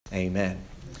Amen.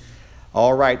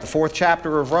 All right, the fourth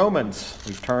chapter of Romans.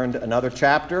 We've turned another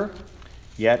chapter,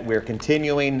 yet we're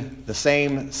continuing the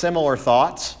same similar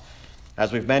thoughts.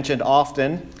 As we've mentioned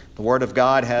often, the Word of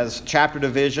God has chapter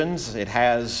divisions, it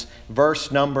has verse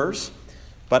numbers,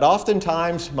 but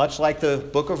oftentimes, much like the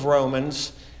book of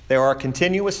Romans, there are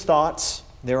continuous thoughts,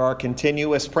 there are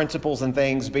continuous principles and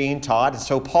things being taught.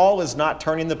 So Paul is not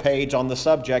turning the page on the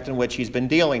subject in which he's been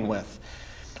dealing with.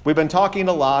 We've been talking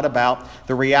a lot about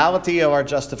the reality of our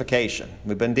justification.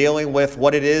 We've been dealing with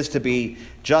what it is to be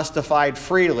justified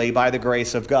freely by the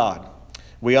grace of God.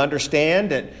 We understand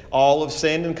that all have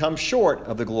sinned and come short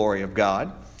of the glory of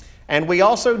God. And we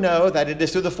also know that it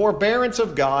is through the forbearance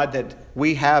of God that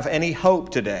we have any hope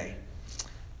today.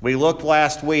 We looked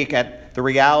last week at the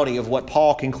reality of what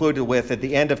Paul concluded with at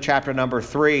the end of chapter number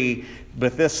 3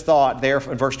 with this thought there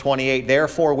in verse 28,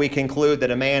 therefore we conclude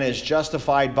that a man is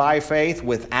justified by faith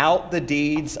without the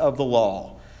deeds of the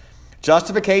law.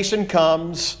 Justification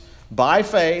comes by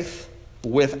faith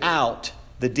without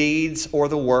the deeds or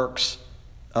the works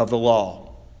of the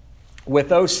law. With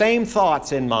those same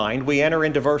thoughts in mind, we enter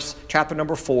into chapter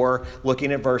number 4,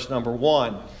 looking at verse number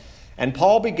 1. And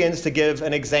Paul begins to give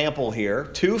an example here,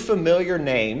 two familiar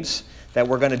names that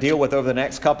we're going to deal with over the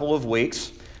next couple of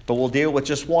weeks, but we'll deal with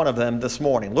just one of them this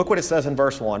morning. Look what it says in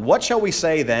verse 1. What shall we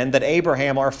say then that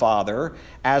Abraham our father,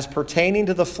 as pertaining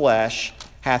to the flesh,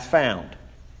 hath found?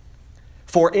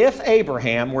 For if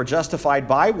Abraham were justified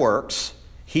by works,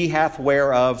 he hath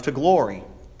whereof to glory,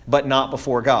 but not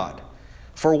before God.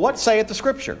 For what saith the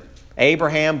Scripture?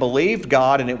 Abraham believed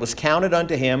God, and it was counted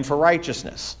unto him for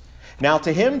righteousness. Now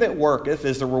to him that worketh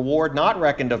is the reward not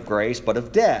reckoned of grace, but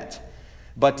of debt.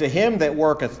 But to him that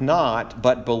worketh not,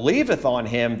 but believeth on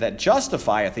him that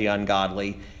justifieth the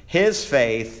ungodly, his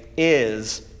faith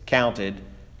is counted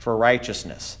for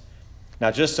righteousness.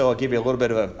 Now just so I'll give you a little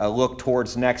bit of a look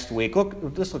towards next week,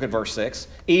 let's look at verse 6.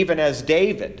 Even as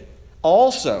David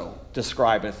also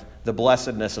describeth the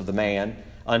blessedness of the man,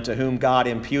 unto whom God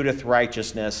imputeth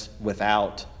righteousness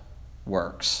without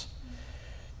works.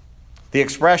 The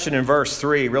expression in verse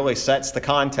 3 really sets the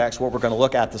context, what we're going to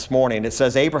look at this morning. It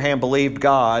says, Abraham believed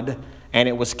God, and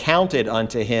it was counted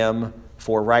unto him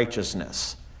for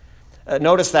righteousness.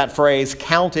 Notice that phrase,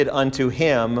 counted unto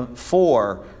him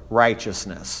for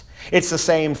righteousness. It's the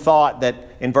same thought that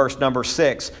in verse number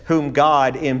 6, whom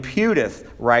God imputeth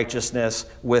righteousness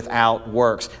without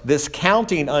works. This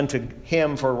counting unto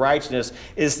him for righteousness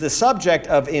is the subject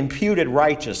of imputed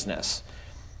righteousness.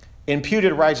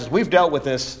 Imputed righteousness. We've dealt with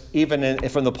this even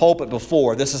from the pulpit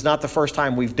before. This is not the first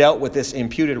time we've dealt with this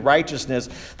imputed righteousness.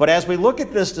 But as we look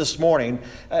at this morning,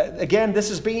 again,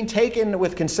 this is being taken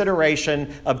with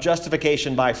consideration of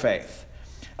justification by faith.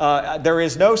 There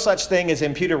is no such thing as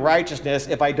imputed righteousness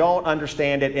if I don't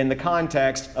understand it in the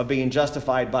context of being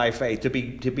justified by faith, to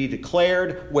be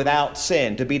declared without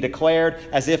sin, to be declared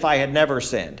as if I had never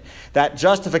sinned. That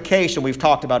justification we've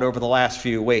talked about over the last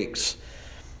few weeks.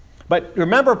 But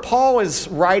remember, Paul is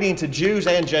writing to Jews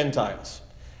and Gentiles.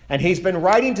 And he's been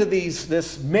writing to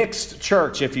this mixed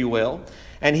church, if you will.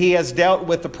 And he has dealt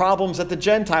with the problems that the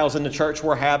Gentiles in the church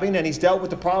were having, and he's dealt with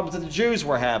the problems that the Jews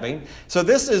were having. So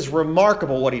this is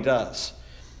remarkable what he does.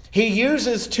 He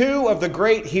uses two of the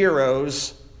great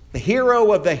heroes, the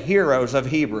hero of the heroes of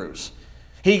Hebrews.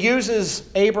 He uses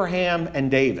Abraham and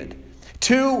David,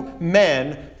 two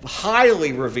men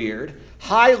highly revered,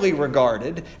 highly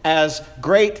regarded as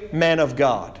great men of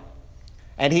God.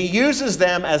 And he uses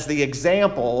them as the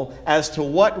example as to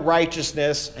what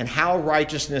righteousness and how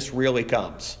righteousness really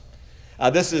comes.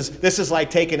 This is like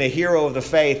taking a hero of the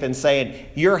faith and saying,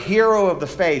 your hero of the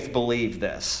faith believed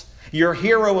this. Your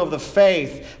hero of the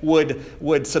faith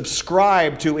would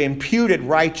subscribe to imputed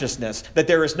righteousness, that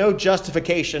there is no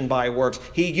justification by works.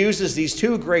 He uses these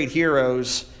two great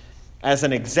heroes as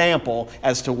an example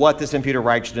as to what this imputed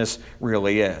righteousness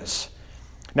really is.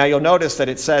 Now you'll notice that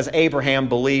it says Abraham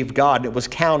believed God. It was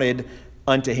counted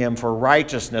unto him for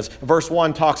righteousness. Verse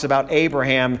 1 talks about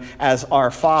Abraham as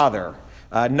our father.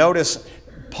 Notice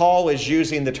Paul is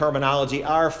using the terminology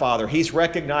our father. He's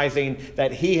recognizing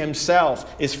that he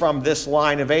himself is from this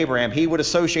line of Abraham. He would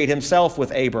associate himself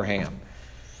with Abraham.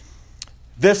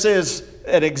 This is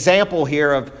an example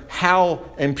here of how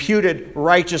imputed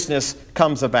righteousness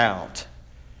comes about.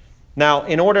 Now,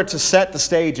 in order to set the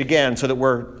stage again so that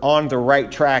we're on the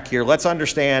right track here, let's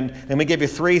understand, let me give you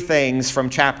three things from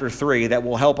chapter 3 that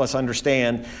will help us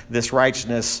understand this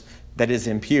righteousness that is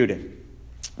imputed.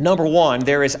 Number one,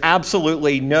 there is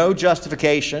absolutely no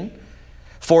justification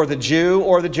for the Jew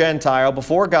or the Gentile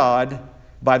before God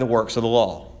by the works of the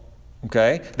law.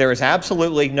 Okay? There is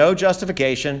absolutely no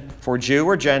justification for Jew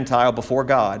or Gentile before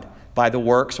God by the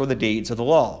works or the deeds of the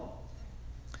law.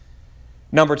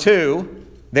 Number two,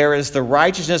 there is the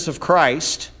righteousness of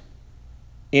Christ,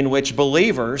 in which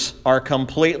believers are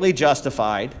completely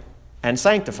justified and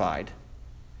sanctified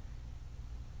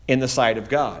in the sight of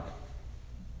God.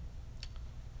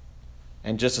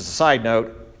 And just as a side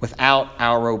note, without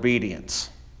our obedience.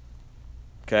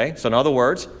 Okay, so in other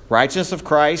words, righteousness of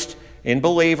Christ in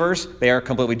believers, they are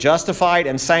completely justified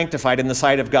and sanctified in the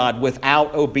sight of God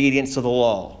without obedience to the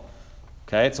law.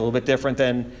 Okay, it's a little bit different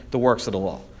than the works of the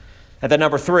law. And then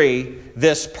number three,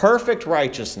 this perfect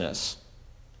righteousness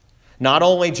not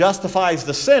only justifies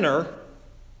the sinner,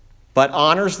 but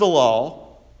honors the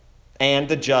law and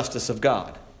the justice of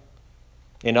God.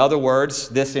 In other words,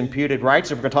 this imputed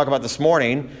righteousness we're going to talk about this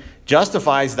morning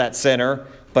justifies that sinner,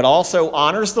 but also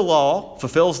honors the law,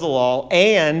 fulfills the law,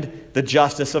 and the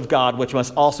justice of God, which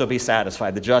must also be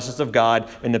satisfied, the justice of God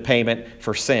in the payment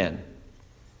for sin.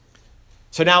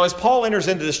 So now as Paul enters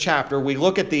into this chapter, we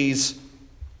look at these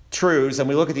truths and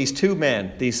we look at these two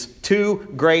men, these two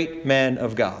great men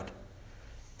of God.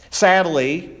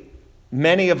 Sadly,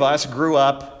 many of us grew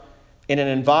up in an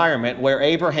environment where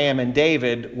Abraham and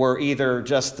David were either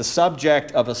just the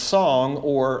subject of a song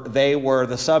or they were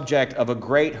the subject of a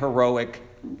great heroic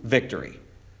victory.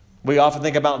 We often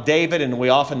think about David, and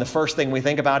the first thing we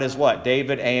think about is what?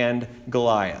 David and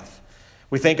Goliath.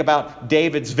 We think about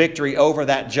David's victory over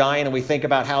that giant, and we think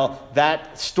about how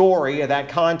that story, that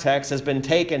context, has been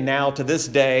taken now to this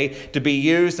day to be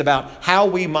used about how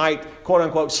we might, quote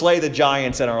unquote, slay the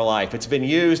giants in our life. It's been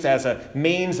used as a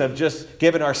means of just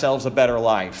giving ourselves a better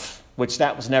life, which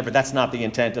that's not the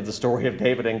intent of the story of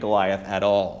David and Goliath at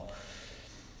all.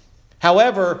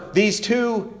 However, these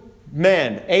two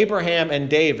men, Abraham and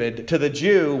David, to the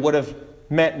Jew would have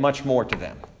meant much more to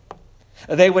them.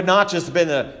 They would not just have been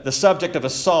the subject of a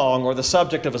song or the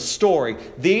subject of a story.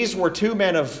 These were two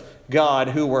men of God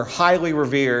who were highly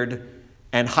revered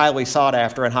and highly sought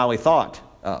after and highly thought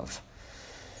of.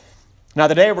 Now,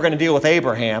 today we're going to deal with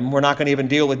Abraham. We're not going to even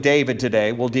deal with David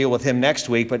today. We'll deal with him next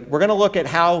week. But we're going to look at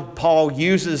how Paul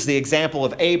uses the example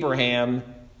of Abraham,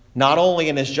 not only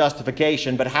in his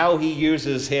justification, but how he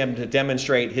uses him to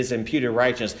demonstrate his imputed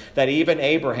righteousness, that even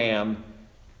Abraham,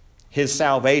 his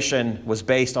salvation was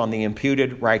based on the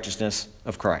imputed righteousness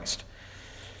of Christ.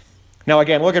 Now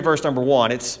again, look at verse number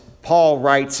 1. Paul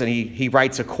writes, and he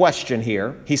writes a question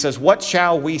here. He says, "What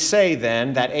shall we say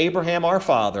then that Abraham our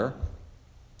father,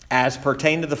 as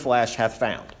pertained to the flesh, hath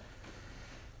found?"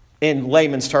 In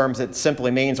layman's terms, it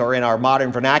simply means, or in our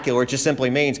modern vernacular, it just simply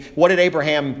means, what did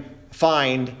Abraham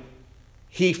find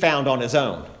he found on his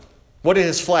own? What did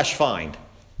his flesh find?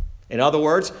 In other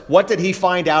words, what did he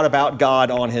find out about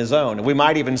God on his own? We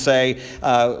might even say,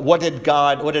 what did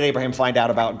Abraham find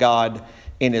out about God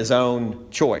in his own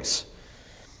choice?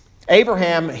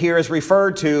 Abraham here is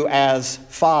referred to as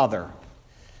father.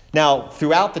 Now,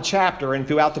 throughout the chapter and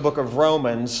throughout the book of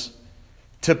Romans,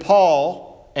 to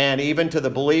Paul and even to the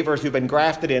believers who've been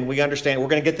grafted in, we understand, we're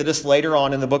going to get to this later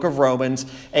on in the book of Romans,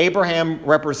 Abraham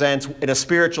represents, in a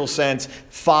spiritual sense,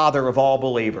 father of all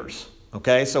believers.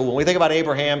 Okay, so when we think about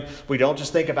Abraham, we don't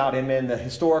just think about him in the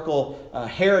historical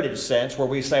heritage sense, where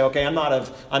we say, okay, I'm not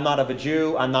of a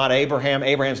Jew, I'm not Abraham,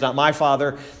 Abraham's not my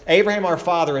father. Abraham, our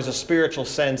father, is a spiritual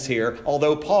sense here.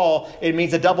 Although Paul, it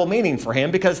means a double meaning for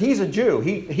him because he's a Jew.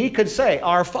 He could say,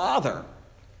 our father.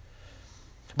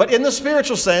 But in the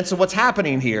spiritual sense of what's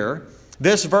happening here,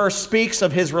 this verse speaks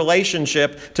of his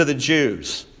relationship to the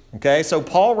Jews. Okay, so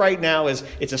Paul right now it's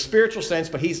a spiritual sense,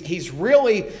 but he's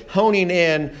really honing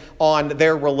in on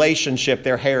their relationship,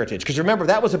 their heritage. Because remember,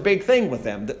 that was a big thing with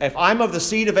them. If I'm of the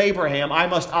seed of Abraham, I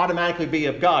must automatically be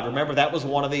of God. Remember, that was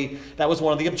one of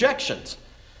the objections.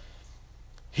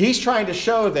 He's trying to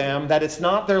show them that it's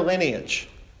not their lineage.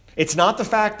 It's not the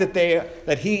fact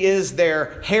that he is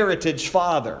their heritage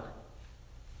father.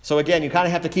 So again, you kind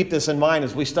of have to keep this in mind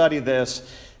as we study this.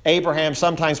 Abraham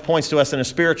sometimes points to us in a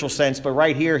spiritual sense, but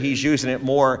right here he's using it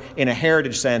more in a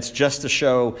heritage sense just to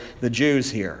show the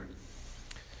Jews here.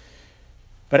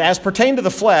 But as pertained to the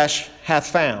flesh hath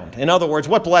found. In other words,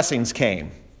 what blessings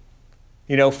came?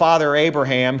 You know, Father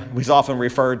Abraham, who's often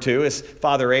referred to as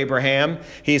Father Abraham,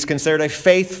 he's considered a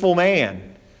faithful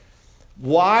man.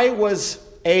 Why was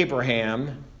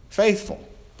Abraham faithful?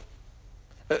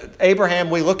 Abraham,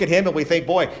 we look at him and we think,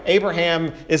 boy,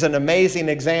 Abraham is an amazing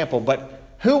example, but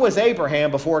who was Abraham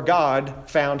before God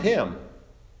found him?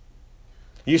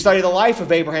 You study the life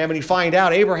of Abraham and you find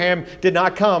out Abraham did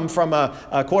not come from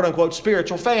a quote-unquote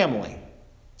spiritual family.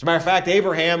 As a matter of fact,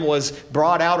 Abraham was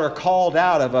brought out or called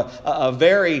out of a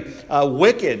very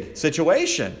wicked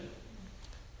situation.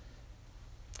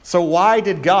 So why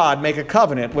did God make a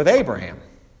covenant with Abraham?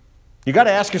 You got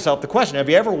to ask yourself the question, have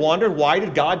you ever wondered, why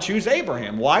did God choose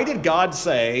Abraham? Why did God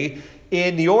say,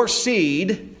 in your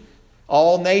seed,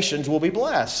 all nations will be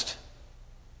blessed?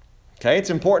 Okay,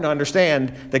 it's important to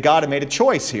understand that God had made a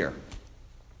choice here.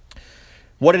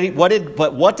 What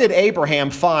did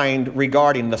Abraham find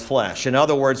regarding the flesh? In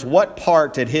other words, what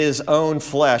part did his own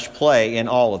flesh play in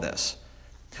all of this?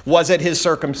 Was it his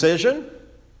circumcision?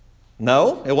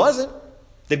 No, it wasn't.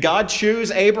 Did God choose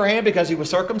Abraham because he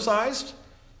was circumcised?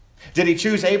 Did he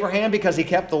choose Abraham because he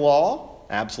kept the law?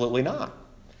 Absolutely not.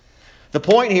 The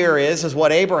point here is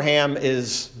what Abraham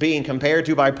is being compared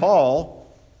to by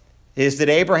Paul is, did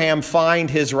Abraham find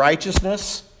his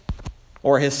righteousness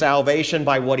or his salvation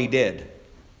by what he did?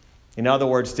 In other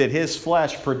words, did his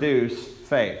flesh produce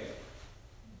faith?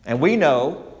 And we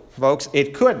know, folks,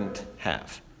 it couldn't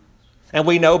have. And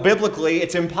we know biblically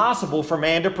it's impossible for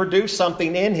man to produce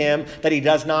something in him that he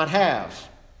does not have.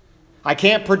 I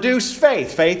can't produce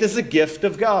faith. Faith is a gift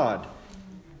of God.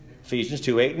 Ephesians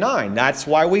 2:8-9. That's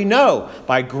why we know.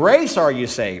 By grace are you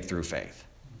saved through faith.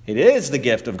 It is the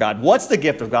gift of God. What's the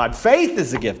gift of God? Faith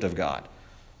is the gift of God.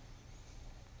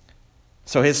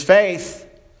 So his faith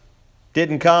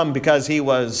didn't come because he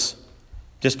was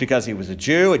a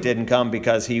Jew. It didn't come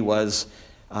because he was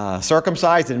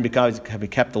circumcised. It didn't because he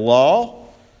kept the law.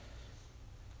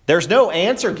 There's no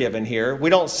answer given here. We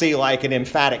don't see like an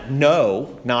emphatic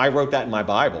no. Now, I wrote that in my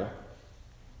Bible,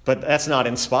 but that's not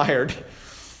inspired.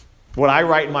 What I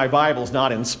write in my Bible is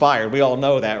not inspired. We all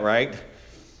know that, right?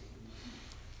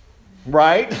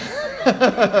 Right?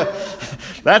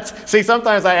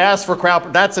 Sometimes I ask for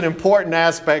crowd. That's an important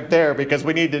aspect there, because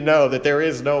we need to know that there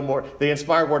is no more. The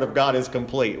inspired word of God is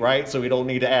complete, right? So we don't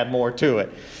need to add more to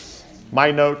it. My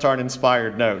notes aren't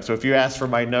inspired notes. So if you ask for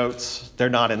my notes, they're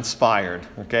not inspired.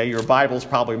 Okay? Your Bible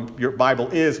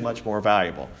is much more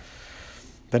valuable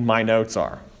than my notes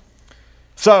are.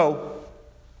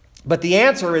 But the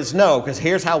answer is no, because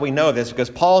here's how we know this, because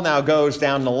Paul now goes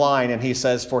down the line and he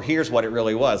says, for here's what it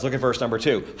really was. Look at verse number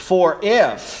 2. For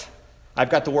if, I've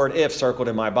got the word if circled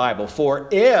in my Bible, for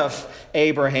if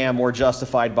Abraham were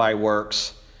justified by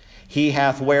works, he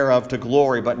hath whereof to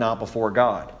glory, but not before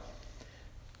God.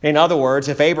 In other words,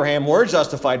 if Abraham were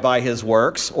justified by his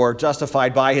works, or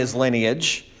justified by his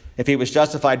lineage, if he was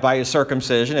justified by his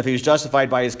circumcision, if he was justified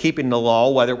by his keeping the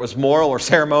law, whether it was moral or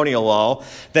ceremonial law,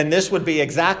 then this would be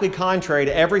exactly contrary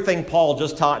to everything Paul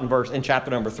just taught in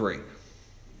chapter number 3.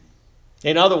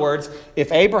 In other words,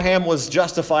 if Abraham was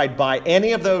justified by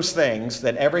any of those things,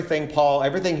 then everything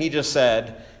he just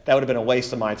said, that would have been a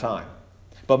waste of my time.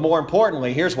 But more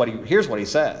importantly, here's what he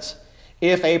says.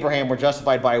 If Abraham were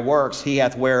justified by works, he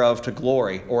hath whereof to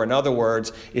glory. Or in other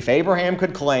words, if Abraham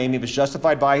could claim he was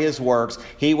justified by his works,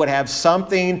 he would have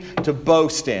something to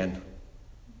boast in.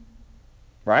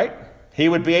 Right? He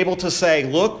would be able to say,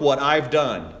 look what I've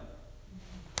done.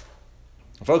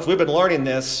 Folks, we've been learning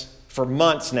this for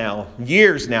months now,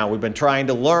 years now. We've been trying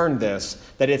to learn this,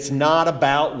 that it's not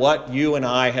about what you and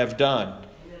I have done.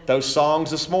 Those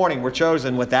songs this morning were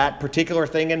chosen with that particular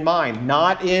thing in mind.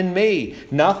 Not in me.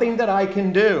 Nothing that I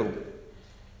can do.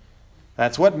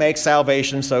 That's what makes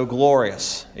salvation so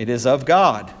glorious. It is of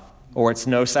God, or it's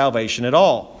no salvation at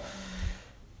all.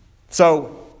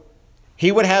 So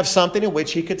he would have something in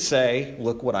which he could say,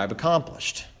 look what I've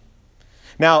accomplished.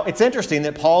 Now, it's interesting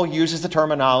that Paul uses the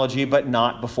terminology, but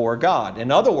not before God.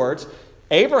 In other words,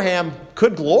 Abraham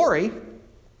could glory.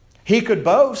 He could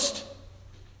boast.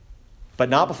 But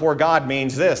not before God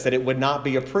means this, that it would not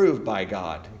be approved by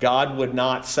God. God would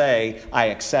not say, I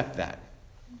accept that.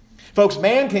 Folks,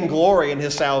 man can glory in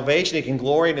his salvation. He can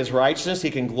glory in his righteousness. He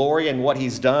can glory in what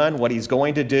he's done, what he's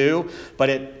going to do.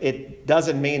 But it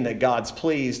doesn't mean that God's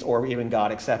pleased or even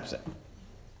God accepts it.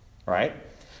 Right?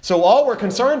 So all we're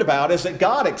concerned about is that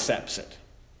God accepts it.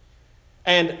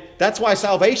 And that's why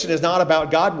salvation is not about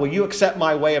God, will you accept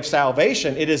my way of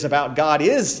salvation? It is about God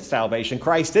is salvation.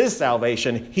 Christ is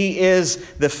salvation. He is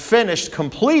the finished,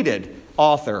 completed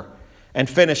author and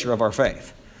finisher of our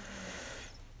faith.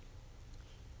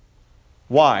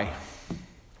 Why?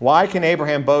 Why can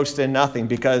Abraham boast in nothing?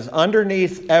 Because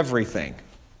underneath everything,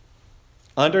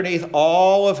 underneath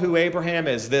all of who Abraham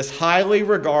is, this highly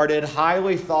regarded,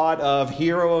 highly thought of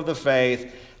hero of the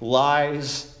faith,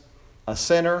 lies a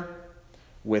sinner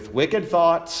with wicked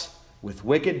thoughts, with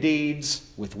wicked deeds,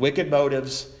 with wicked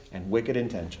motives, and wicked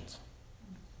intentions.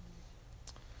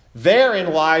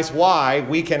 Therein lies why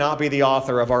we cannot be the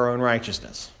author of our own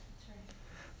righteousness.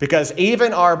 Because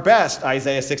even our best,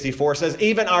 Isaiah 64 says,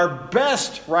 even our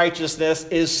best righteousness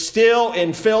is still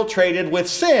infiltrated with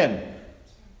sin.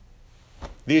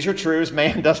 These are truths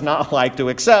man does not like to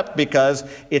accept because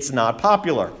it's not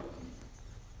popular.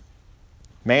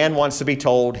 Man wants to be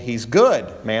told he's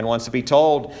good. Man wants to be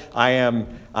told, I am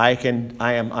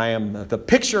the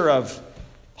picture of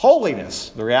holiness.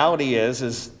 The reality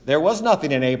is there was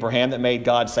nothing in Abraham that made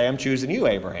God say, I'm choosing you,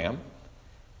 Abraham.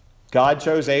 God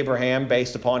chose Abraham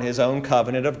based upon his own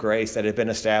covenant of grace that had been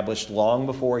established long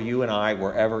before you and I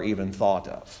were ever even thought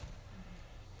of.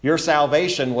 Your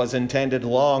salvation was intended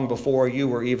long before you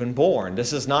were even born.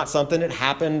 This is not something that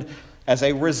happened as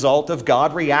a result of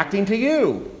God reacting to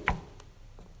you.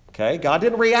 Okay? God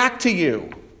didn't react to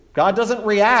you. God doesn't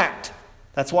react.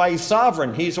 That's why he's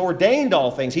sovereign. He's ordained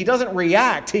all things. He doesn't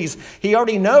react. He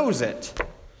already knows it.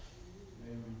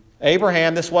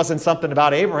 Abraham, this wasn't something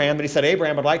about Abraham, but he said,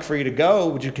 Abraham, I'd like for you to go.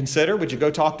 Would you consider? Would you go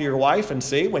talk to your wife and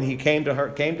see? When he came to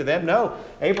them? No.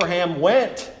 Abraham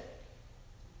went.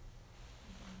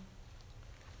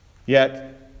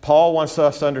 Yet, Paul wants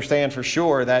us to understand for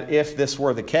sure that if this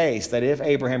were the case, that if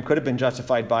Abraham could have been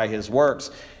justified by his works,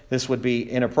 this would be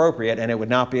inappropriate and it would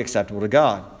not be acceptable to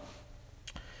God.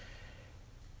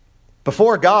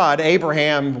 Before God,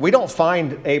 Abraham, we don't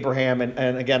find Abraham,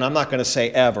 and again, I'm not going to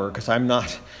say ever, because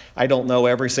I don't know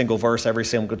every single verse, every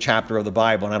single chapter of the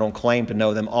Bible, and I don't claim to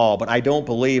know them all, but I don't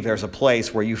believe there's a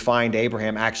place where you find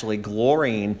Abraham actually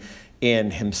glorying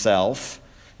in himself.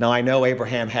 Now, I know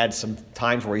Abraham had some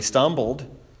times where he stumbled.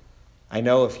 I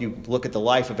know if you look at the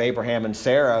life of Abraham and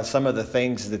Sarah, some of the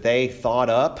things that they thought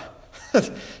up,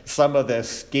 some of the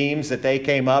schemes that they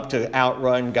came up to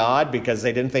outrun God because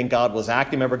they didn't think God was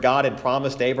acting. Remember, God had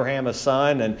promised Abraham a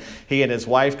son, and he and his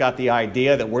wife got the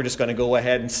idea that we're just going to go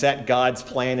ahead and set God's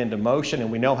plan into motion,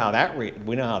 and we know how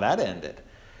that ended.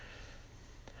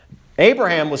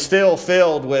 Abraham was still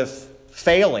filled with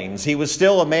failings. He was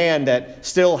still a man that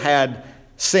still had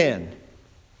sin.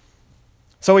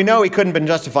 So we know he couldn't have been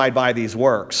justified by these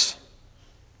works.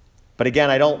 But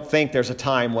again, I don't think there's a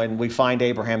time when we find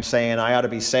Abraham saying, I ought to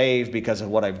be saved because of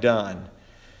what I've done.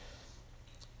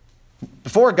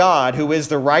 Before God, who is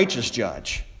the righteous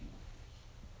judge,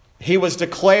 he was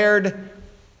declared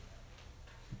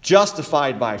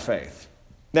justified by faith.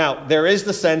 Now, there is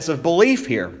the sense of belief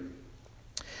here.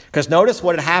 Because notice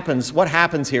what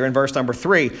happens here in verse number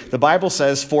 3. The Bible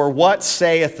says, for what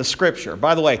saith the Scripture?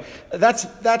 By the way,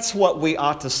 that's what we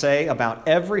ought to say about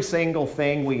every single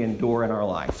thing we endure in our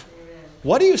life.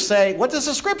 What do you say? What does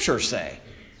the Scripture say?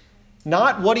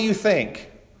 Not what do you think?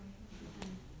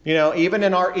 You know, even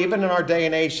in our day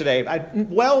and age today,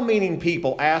 well-meaning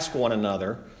people ask one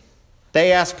another.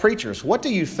 They ask preachers, what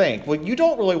do you think? Well, you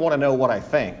don't really want to know what I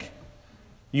think.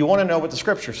 You want to know what the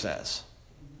Scripture says.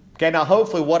 Okay, now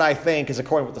hopefully what I think is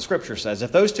according to what the Scripture says.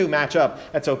 If those two match up,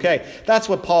 that's okay. That's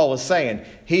what Paul is saying.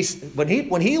 When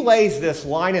he lays this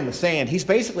line in the sand, he's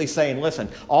basically saying, listen,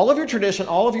 all of your tradition,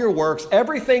 all of your works,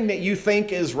 everything that you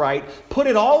think is right, put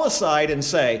it all aside and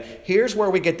say, here's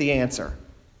where we get the answer.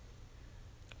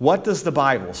 What does the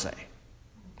Bible say?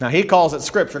 Now he calls it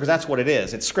Scripture because that's what it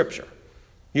is. It's Scripture.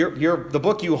 The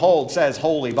book you hold says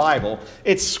Holy Bible.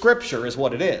 It's Scripture is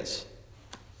what it is.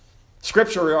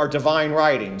 Scripture are divine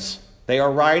writings. They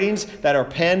are writings that are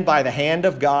penned by the hand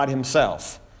of God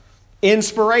himself.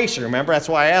 Inspiration. Remember, that's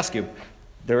why I ask you.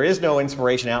 There is no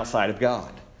inspiration outside of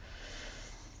God.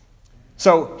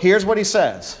 So here's what he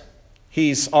says.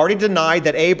 He's already denied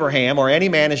that Abraham or any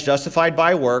man is justified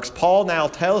by works. Paul now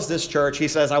tells this church, he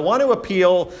says, I want to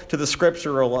appeal to the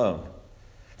Scripture alone.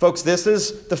 Folks, this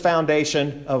is the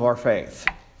foundation of our faith.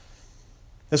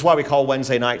 This is why we call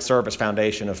Wednesday night service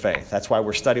Foundation of Faith. That's why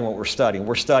we're studying what we're studying.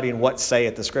 We're studying what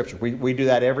saith the Scripture. We do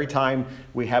that every time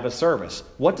we have a service.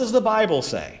 What does the Bible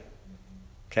say?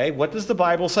 Okay, what does the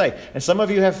Bible say? And some of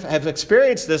you have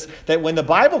experienced this, that when the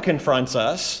Bible confronts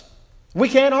us, we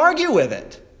can't argue with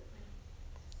it.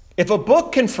 If a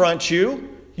book confronts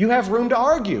you, you have room to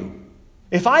argue.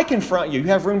 If I confront you, you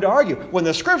have room to argue. When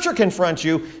the Scripture confronts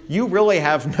you, you really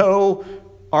have no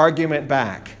argument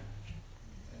back.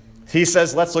 He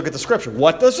says, let's look at the Scripture.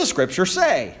 What does the Scripture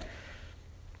say?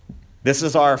 This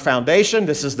is our foundation.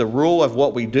 This is the rule of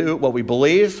what we do, what we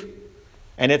believe.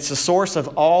 And it's the source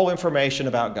of all information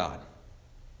about God.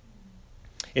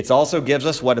 It also gives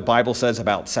us what the Bible says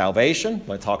about salvation,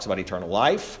 when it talks about eternal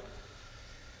life.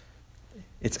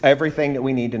 It's everything that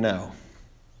we need to know.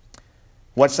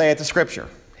 What saith the Scripture?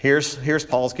 Here's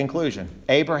Paul's conclusion.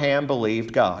 Abraham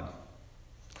believed God.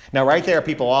 Now, right there,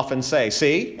 people often say,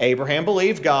 see, Abraham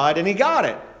believed God and he got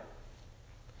it.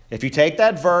 If you take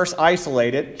that verse,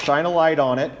 isolate it, shine a light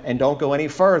on it, and don't go any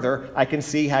further, I can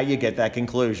see how you get that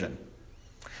conclusion.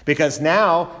 Because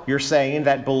now you're saying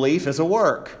that belief is a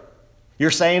work.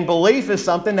 You're saying belief is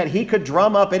something that he could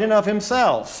drum up in and of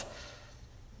himself.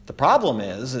 The problem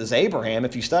is Abraham,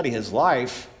 if you study his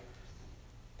life,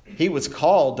 He was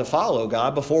called to follow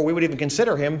God before we would even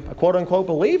consider him a quote-unquote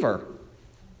believer.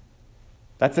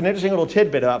 That's an interesting little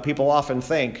tidbit about people often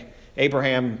think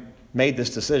Abraham made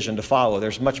this decision to follow.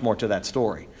 There's much more to that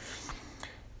story.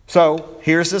 So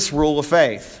here's this rule of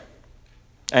faith.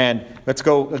 And let's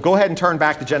go ahead and turn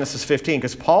back to Genesis 15,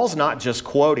 because Paul's not just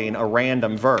quoting a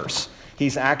random verse.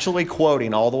 He's actually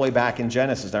quoting all the way back in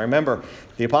Genesis. Now remember,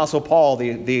 the Apostle Paul,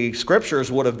 the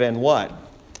scriptures would have been what?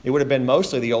 It would have been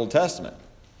mostly the Old Testament.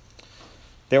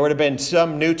 There would have been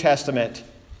some New Testament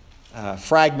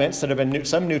fragments, that have been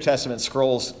some New Testament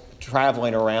scrolls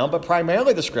traveling around, but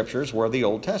primarily the scriptures were the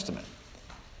Old Testament.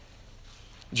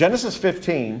 Genesis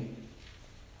 15,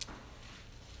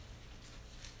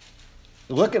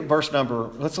 let's look at verse number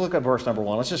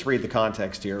 1. Let's just read the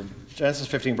context here. Genesis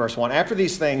 15, verse 1. After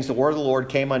these things, the word of the Lord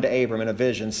came unto Abram in a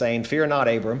vision, saying, Fear not,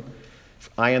 Abram,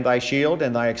 I am thy shield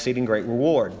and thy exceeding great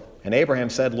reward. And Abraham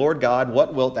said, Lord God,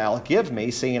 what wilt thou give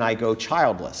me, seeing I go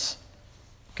childless?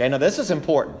 Okay, now this is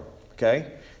important,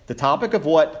 okay? The topic of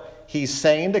what he's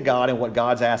saying to God and what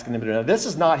God's asking him to do. Now this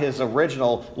is not his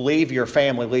original, leave your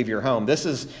family, leave your home. This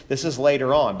is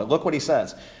later on, but look what he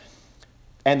says.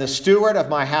 And the steward of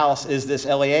my house is this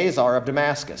Eleazar of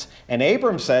Damascus. And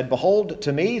Abram said, Behold,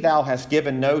 to me thou hast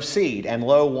given no seed, and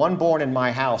lo, one born in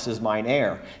my house is mine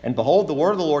heir. And behold, the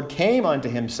word of the Lord came unto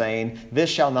him, saying,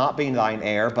 This shall not be thine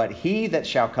heir, but he that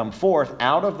shall come forth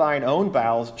out of thine own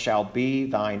bowels shall be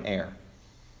thine heir.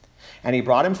 And he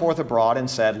brought him forth abroad and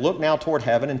said, Look now toward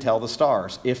heaven and tell the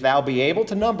stars, if thou be able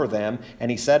to number them.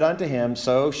 And he said unto him,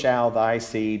 So shall thy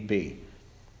seed be.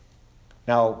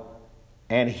 Now,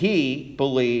 and he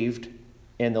believed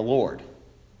in the Lord.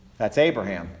 That's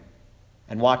Abraham.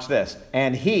 And watch this.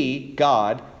 And he,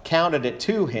 God, counted it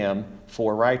to him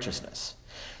for righteousness.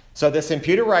 So this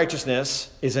imputed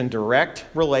righteousness is in direct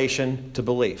relation to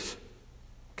belief.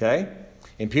 Okay?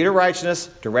 Imputed righteousness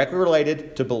directly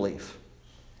related to belief.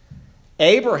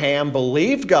 Abraham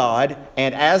believed God,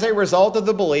 and as a result of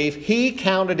the belief, he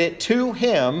counted it to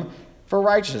him for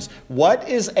righteousness. What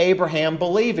is Abraham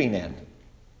believing in?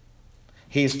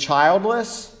 He's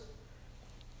childless.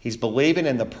 He's believing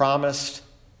in the promised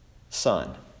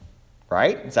son.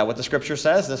 Right? Is that what the scripture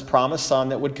says? This promised son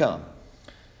that would come.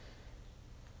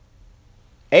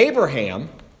 Abraham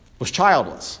was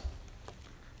childless.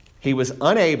 He was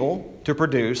unable to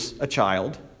produce a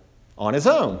child on his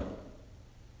own.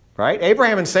 Right?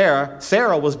 Abraham and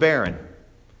Sarah was barren.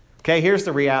 Okay, here's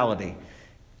the reality.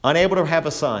 Unable to have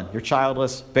a son. You're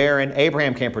childless, barren.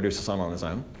 Abraham can't produce a son on his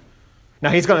own. Now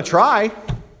he's going to try,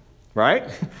 right?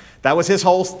 That was his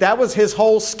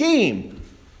whole scheme.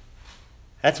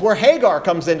 That's where Hagar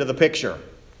comes into the picture.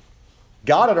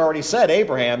 God had already said,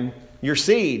 Abraham, your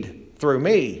seed through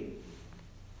me.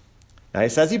 Now he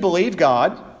says he believed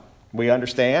God. We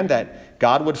understand that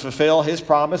God would fulfill his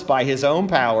promise by his own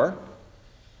power.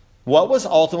 What was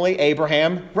ultimately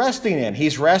Abraham resting in?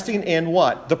 He's resting in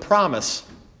what? The promise.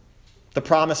 The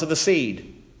promise of the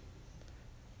seed.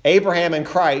 Abraham and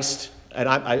Christ, and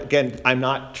I'm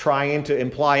not trying to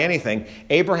imply anything,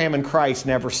 Abraham and Christ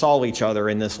never saw each other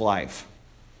in this life.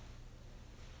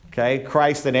 Okay?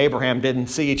 Christ and Abraham didn't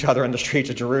see each other in the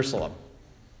streets of Jerusalem.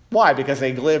 Why? Because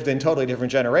they lived in totally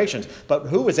different generations. But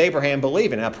who was Abraham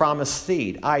believing? A promised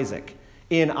seed, Isaac.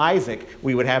 In Isaac,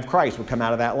 we would have Christ, would come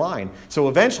out of that line. So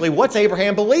eventually, what's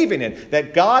Abraham believing in?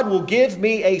 That God will give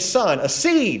me a son, a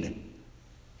seed.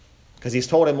 Because he's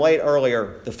told him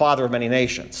earlier, the father of many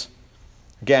nations.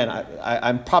 Again,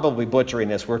 I'm probably butchering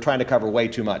this. We're trying to cover way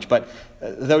too much. But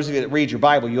those of you that read your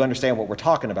Bible, you understand what we're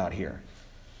talking about here.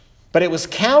 But it was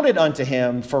counted unto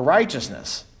him for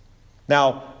righteousness.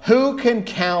 Now, who can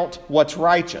count what's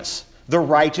righteous? The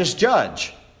righteous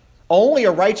judge. Only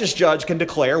a righteous judge can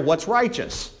declare what's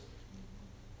righteous.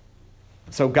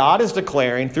 So God is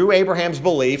declaring through Abraham's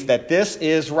belief that this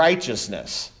is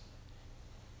righteousness.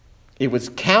 It was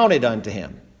counted unto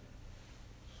him.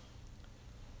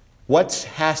 What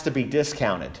has to be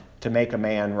discounted to make a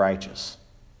man righteous?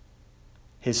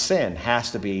 His sin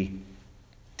has to be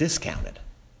discounted.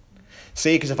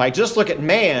 See, because if I just look at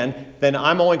man, then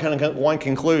I'm only going to get one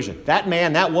conclusion. That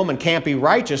man, that woman can't be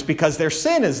righteous because their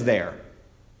sin is there.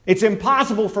 It's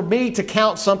impossible for me to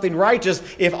count something righteous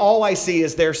if all I see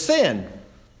is their sin.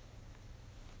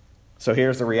 So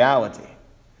here's the reality.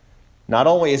 Not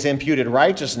only is imputed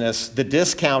righteousness the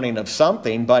discounting of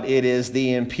something, but it is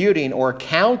the imputing or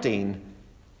counting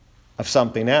of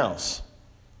something else.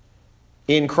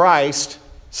 In Christ,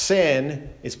 sin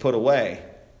is put away.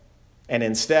 And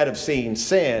instead of seeing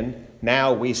sin,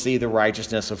 now we see the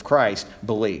righteousness of Christ,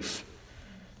 belief.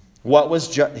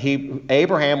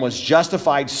 Abraham was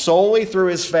justified solely through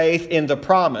his faith in the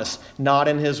promise, not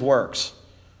in his works.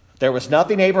 There was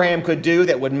nothing Abraham could do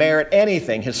that would merit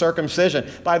anything. His circumcision.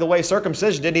 By the way,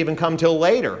 circumcision didn't even come till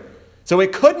later. So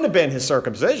it couldn't have been his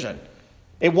circumcision.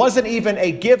 It wasn't even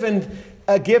a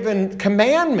given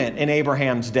commandment in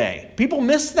Abraham's day. People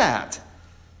miss that.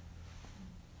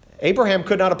 Abraham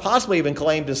could not have possibly even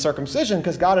claimed his circumcision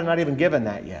because God had not even given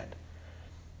that yet.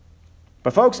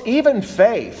 But folks, even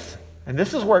faith, and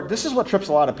this is what trips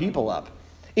a lot of people up.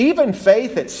 Even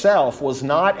faith itself was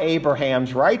not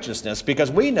Abraham's righteousness, because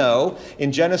we know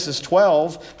in Genesis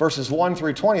 12, verses 1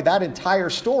 through 20, that entire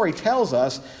story tells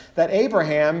us that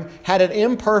Abraham had an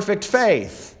imperfect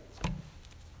faith.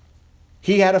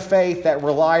 He had a faith that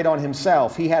relied on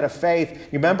himself. He had a faith,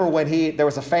 you remember when there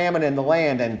was a famine in the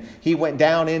land and he went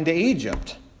down into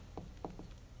Egypt.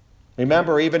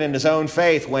 Remember even in his own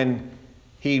faith when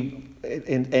he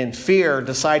in fear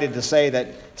decided to say that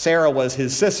Sarah was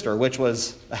his sister, which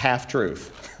was a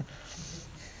half-truth.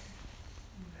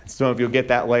 Some of you will get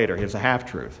that later. He was a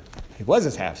half-truth. He was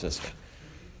his half-sister.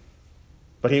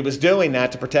 But he was doing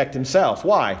that to protect himself.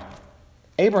 Why?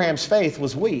 Abraham's faith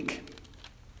was weak.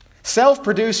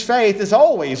 Self-produced faith is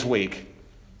always weak.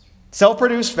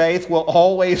 Self-produced faith will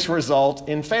always result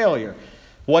in failure.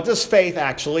 What does faith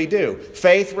actually do?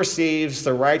 Faith receives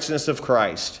the righteousness of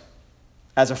Christ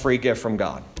as a free gift from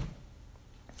God.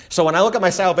 So when I look at my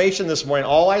salvation this morning,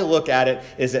 all I look at it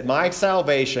is that my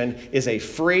salvation is a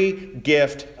free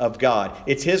gift of God.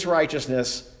 It's His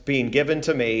righteousness being given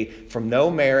to me from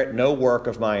no merit, no work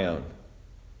of my own.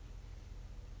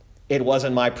 It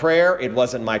wasn't my prayer. It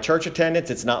wasn't my church attendance.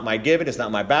 It's not my giving. It's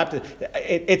not my baptism.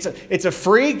 It's a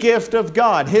free gift of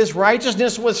God. His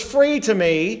righteousness was free to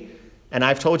me. And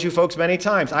I've told you folks many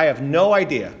times, I have no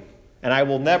idea, and I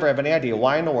will never have any idea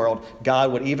why in the world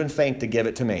God would even think to give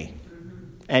it to me.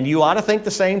 And you ought to think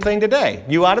the same thing today.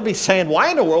 You ought to be saying, why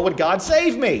in the world would God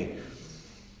save me?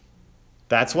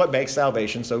 That's what makes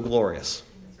salvation so glorious.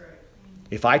 That's right.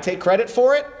 If I take credit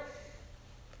for it,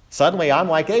 suddenly I'm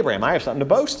like Abraham. I have something to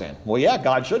boast in. Well, yeah,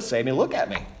 God should save me. Look at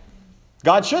me.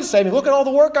 God should save me. Look at all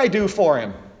the work I do for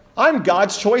Him. I'm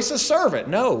God's choicest servant.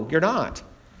 No, you're not.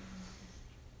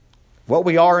 What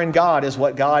we are in God is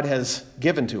what God has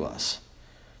given to us.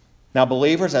 Now,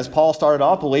 believers, as Paul started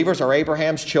off, believers are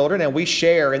Abraham's children, and we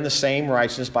share in the same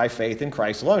righteousness by faith in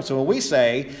Christ alone. So when we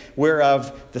say we're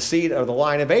of the seed or the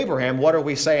line of Abraham, what are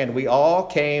we saying? We all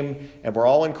came and we're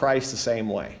all in Christ the same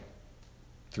way,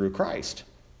 through Christ.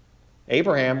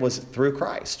 Abraham was through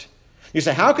Christ. You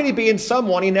say, how could he be in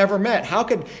someone he never met? How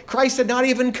could Christ had not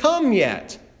even come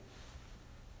yet?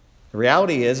 The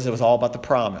reality is it was all about the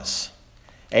promise.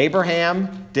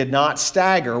 Abraham did not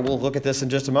stagger. We'll look at this in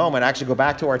just a moment. Actually, go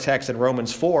back to our text in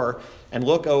Romans 4 and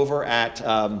look over at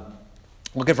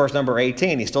verse number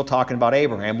 18. He's still talking about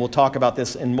Abraham. We'll talk about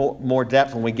this in more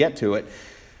depth when we get to it.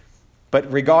 But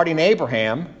regarding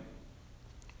Abraham,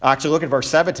 actually look at verse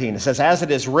 17. It says, as it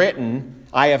is written,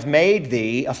 I have made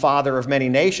thee a father of many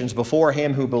nations before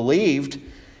him who believed,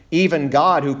 even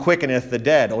God who quickeneth the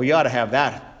dead. Oh, you ought to have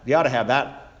that. You ought to have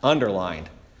that underlined.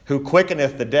 Who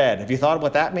quickeneth the dead. Have you thought of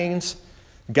what that means?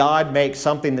 God makes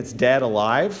something that's dead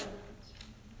alive.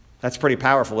 That's pretty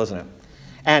powerful, isn't it?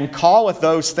 And calleth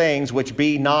those things which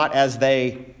be not as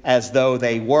though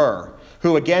they were.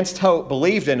 Who against hope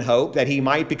believed in hope that he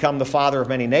might become the father of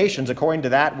many nations, according to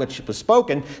that which was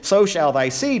spoken, so shall thy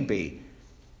seed be.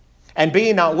 And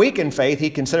being not weak in faith, he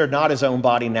considered not his own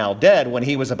body now dead, when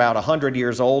he was about 100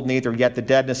 years old, neither yet the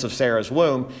deadness of Sarah's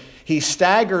womb. He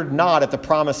staggered not at the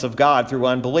promise of God through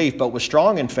unbelief, but was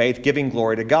strong in faith, giving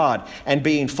glory to God, and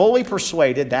being fully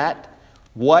persuaded that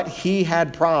what he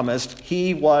had promised,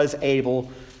 he was able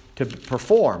to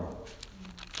perform.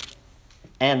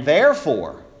 And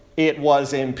therefore, it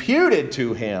was imputed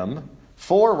to him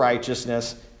for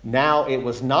righteousness. Now it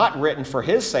was not written for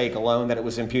his sake alone that it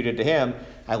was imputed to him.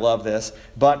 I love this.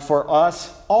 But for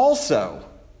us also,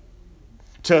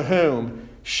 to whom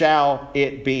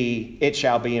it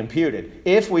shall be imputed.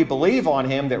 If we believe on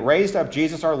him that raised up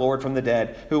Jesus our Lord from the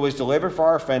dead, who was delivered for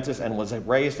our offenses and was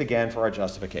raised again for our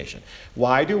justification.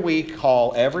 Why do we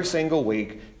call every single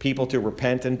week people to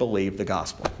repent and believe the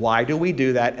gospel? Why do we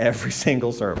do that every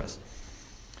single service?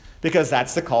 Because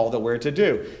that's the call that we're to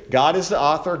do. God is the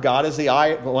author. God is the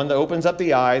one that opens up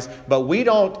the eyes. But we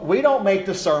don't make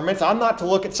the sermons. I'm not to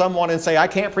look at someone and say, I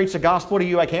can't preach the gospel to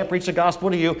you. I can't preach the gospel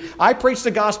to you. I preach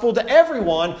the gospel to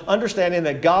everyone, understanding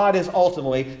that God is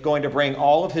ultimately going to bring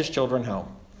all of his children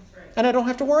home. Right. And I don't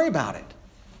have to worry about it.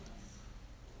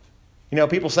 You know,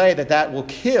 people say that will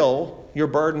kill your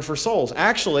burden for souls.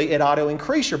 Actually, it ought to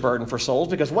increase your burden for souls,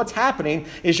 because what's happening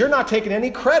is you're not taking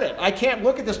any credit. I can't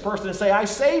look at this person and say, I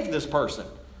saved this person.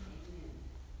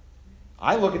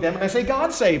 I look at them and I say,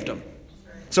 God saved them.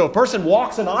 So a person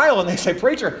walks an aisle and they say,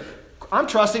 "Preacher, I'm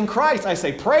trusting Christ." I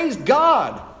say, "Praise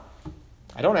God."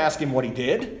 I don't ask him what he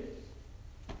did.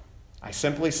 I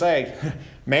simply say,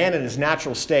 man in his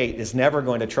natural state is never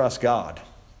going to trust God.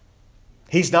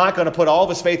 He's not going to put all of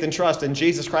his faith and trust in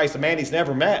Jesus Christ, a man he's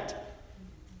never met.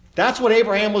 That's what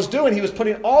Abraham was doing. He was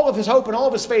putting all of his hope and all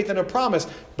of his faith in a promise,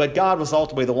 but God was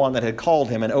ultimately the one that had called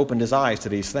him and opened his eyes to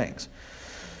these things.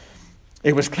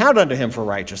 It was counted unto him for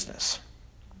righteousness.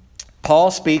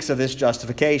 Paul speaks of this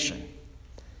justification.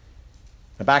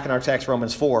 Now back in our text,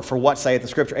 Romans 4, "For what saith the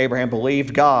Scripture? Abraham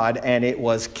believed God, and it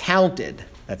was counted,"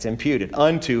 that's imputed,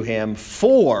 "unto him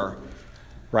for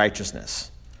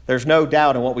righteousness." There's no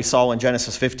doubt in what we saw in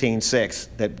Genesis 15:6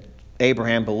 that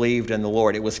Abraham believed in the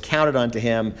Lord. It was counted unto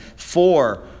him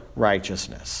for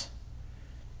righteousness.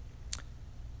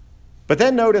 But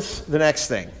then notice the next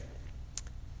thing.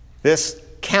 This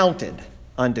counted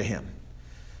unto him.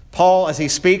 Paul, as he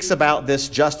speaks about this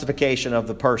justification of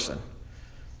the person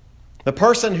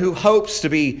who hopes to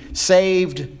be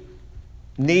saved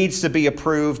needs to be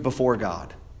approved before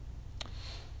God.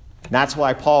 And that's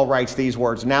why Paul writes these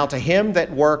words, "Now to him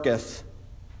that worketh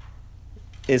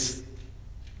is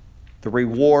the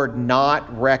reward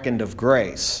not reckoned of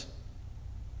grace,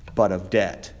 but of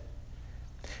debt."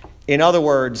 In other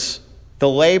words, the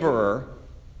laborer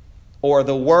or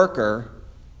the worker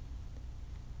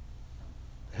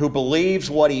who believes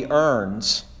what he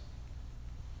earns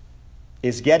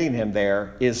is getting him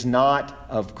there is not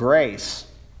of grace,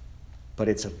 but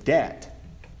it's of debt.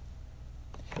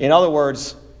 In other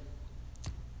words,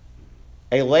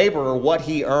 a laborer, what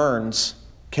he earns,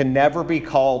 can never be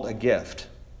called a gift.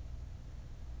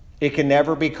 It can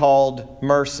never be called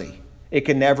mercy. It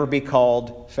can never be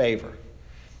called favor.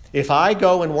 If I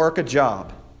go and work a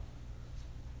job,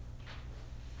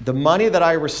 the money that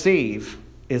I receive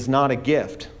is not a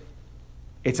gift.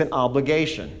 It's an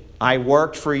obligation. I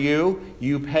worked for you,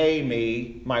 you pay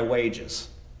me my wages.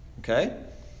 Okay?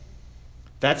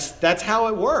 That's how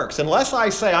it works. Unless I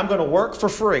say I'm going to work for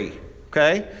free,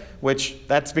 okay? Which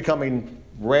that's becoming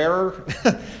rarer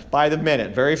by the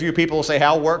minute. Very few people will say,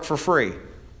 "I'll work for free.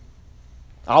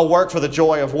 I'll work for the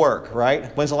joy of work,"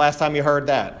 right? When's the last time you heard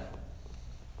that?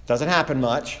 Doesn't happen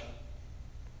much.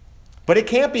 But it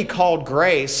can't be called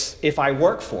grace if I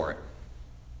work for it.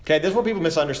 Okay, this is where people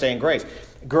misunderstand grace.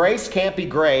 Grace can't be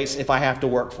grace if I have to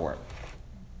work for it.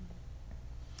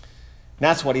 And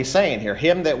that's what he's saying here.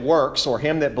 Him that works, or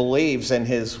him that believes in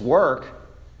his work,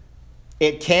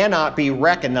 it cannot be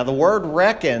reckoned. Now the word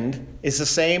reckoned is the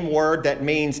same word that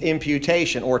means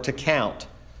imputation or to count.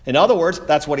 In other words,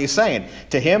 that's what he's saying.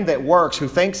 To him that works, who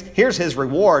thinks, here's his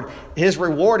reward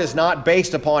is not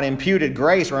based upon imputed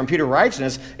grace or imputed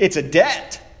righteousness. It's a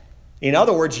debt. In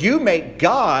other words, you make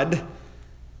God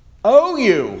owe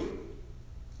you.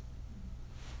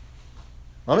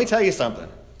 Let me tell you something,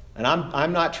 and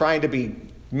I'm not trying to be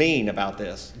mean about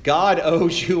this. God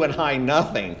owes you and I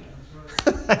nothing.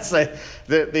 That's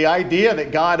the idea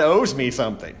that God owes me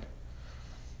something.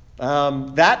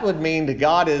 That would mean that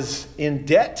God is in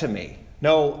debt to me.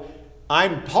 No,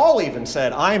 Paul even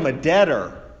said, I'm a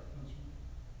debtor.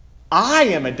 I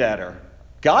am a debtor.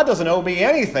 God doesn't owe me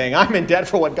anything. I'm in debt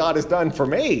for what God has done for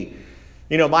me.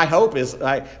 You know, my hope is,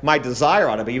 my desire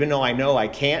ought to be, even though I know I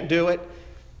can't do it,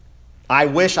 I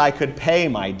wish I could pay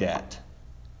my debt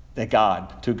to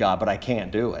God, but I can't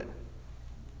do it.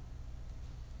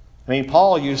 I mean,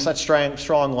 Paul used such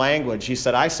strong language. He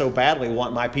said, I so badly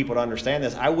want my people to understand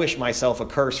this. I wish myself a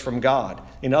curse from God.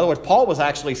 In other words, Paul was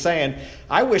actually saying,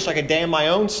 I wish I could damn my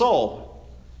own soul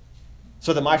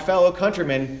so that my fellow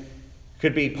countrymen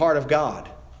could be part of God.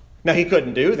 Now, he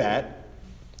couldn't do that.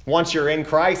 Once you're in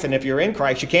Christ, and if you're in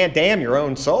Christ, you can't damn your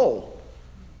own soul.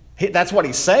 That's what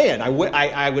he's saying. I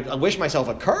wish myself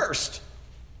accursed.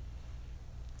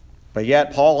 But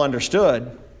yet, Paul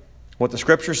understood what the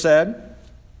Scripture said.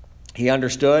 He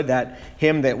understood that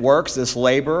him that works, this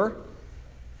laborer,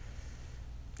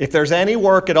 if there's any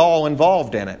work at all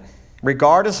involved in it,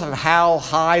 regardless of how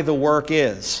high the work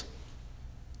is,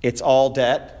 it's all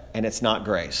debt and it's not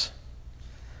grace.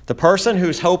 The person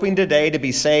who's hoping today to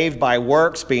be saved by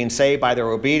works, being saved by their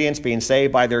obedience, being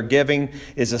saved by their giving,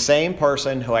 is the same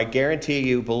person who I guarantee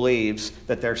you believes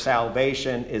that their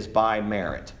salvation is by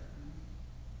merit.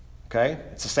 Okay?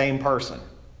 It's the same person.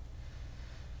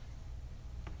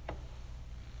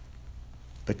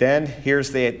 But then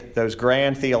here's those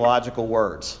grand theological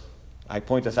words. I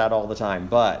point this out all the time.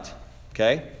 But,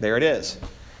 okay, there it is.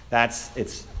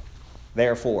 It's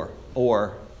therefore,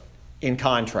 or in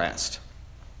contrast.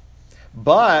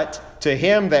 But to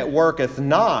him that worketh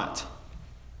not,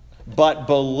 but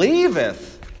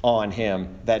believeth on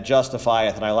him that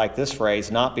justifieth, and I like this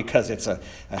phrase, not because it's a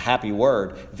happy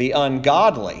word, the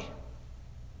ungodly.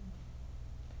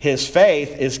 His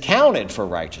faith is counted for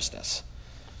righteousness.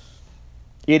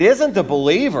 It isn't that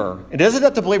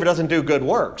the believer doesn't do good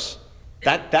works.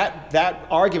 That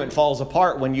argument falls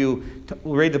apart when you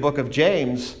read the book of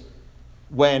James,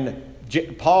 when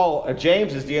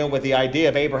James is dealing with the idea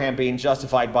of Abraham being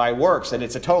justified by works, and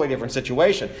it's a totally different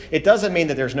situation. It doesn't mean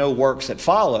that there's no works that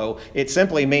follow. It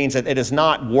simply means that it is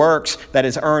not works that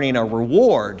is earning a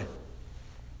reward.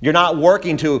 You're not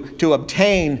working to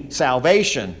obtain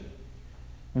salvation.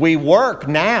 We work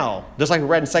now, just like we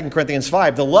read in 2 Corinthians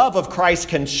 5. The love of Christ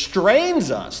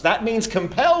constrains us. That means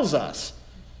compels us.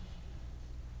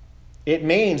 It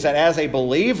means that as a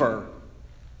believer,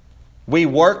 we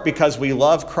work because we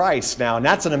love Christ now. And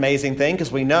that's an amazing thing,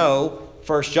 because we know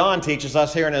 1 John teaches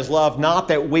us here in his love, not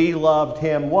that we loved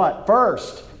him what?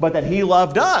 First, but that he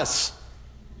loved us.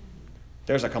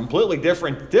 There's a completely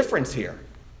different difference here.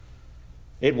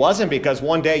 It wasn't because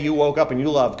one day you woke up and you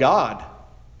loved God.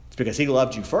 It's because he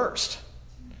loved you first.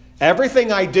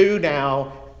 Everything I do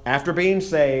now after being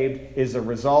saved is a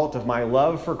result of my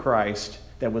love for Christ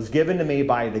that was given to me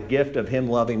by the gift of him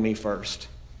loving me first.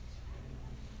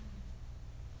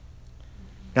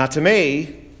 Now, to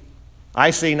me,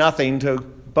 I see nothing to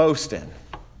boast in.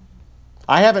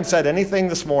 I haven't said anything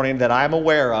this morning that I'm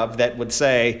aware of that would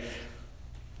say,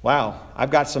 wow,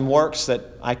 I've got some works that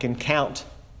I can count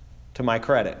to my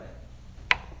credit.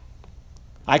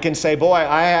 I can say, boy,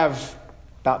 I have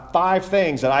about 5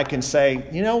 things that I can say,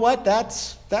 you know what,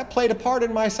 that played a part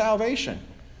in my salvation.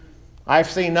 I've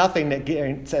seen nothing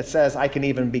that says I can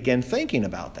even begin thinking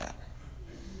about that.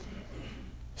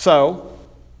 So,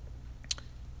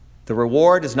 the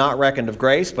reward is not reckoned of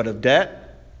grace, but of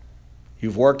debt.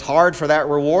 You've worked hard for that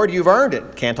reward. You've earned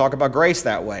it. Can't talk about grace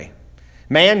that way.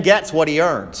 Man gets what he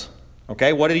earns.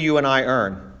 Okay, what do you and I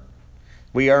earn?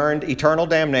 We earned eternal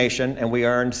damnation, and we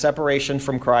earned separation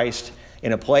from Christ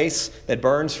in a place that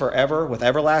burns forever with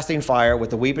everlasting fire,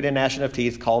 with the weeping and gnashing of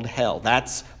teeth, called hell.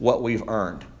 That's what we've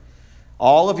earned.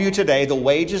 All of you today, the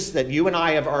wages that you and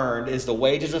I have earned is the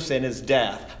wages of sin is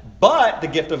death. But the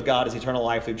gift of God is eternal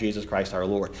life through Jesus Christ our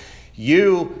Lord.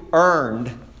 You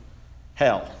earned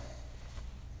hell.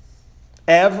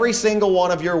 Every single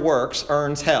one of your works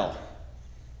earns hell.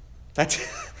 That's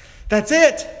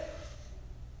it.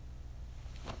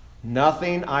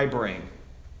 Nothing I bring.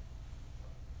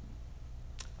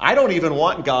 I don't even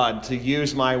want God to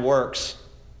use my works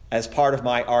as part of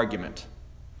my argument.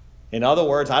 In other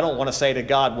words, I don't want to say to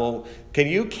God, well, can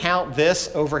you count this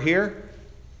over here?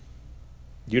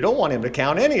 You don't want him to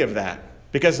count any of that.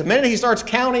 Because the minute he starts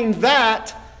counting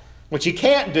that, which he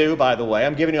can't do, by the way,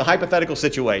 I'm giving you a hypothetical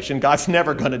situation. God's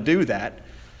never going to do that.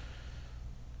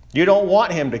 You don't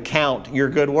want him to count your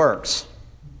good works.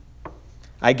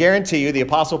 I guarantee you the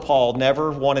Apostle Paul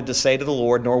never wanted to say to the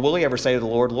Lord, nor will he ever say to the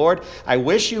Lord, Lord, I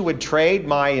wish you would trade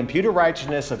my imputed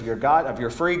righteousness of your God, of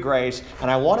your free grace, and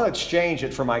I want to exchange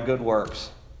it for my good works.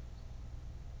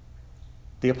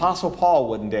 The Apostle Paul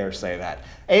wouldn't dare say that.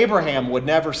 Abraham would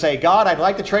never say, God, I'd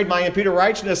like to trade my imputed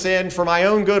righteousness in for my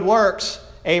own good works.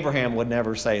 Abraham would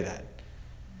never say that.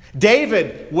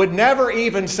 David would never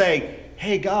even say,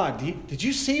 hey, God, did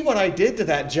you see what I did to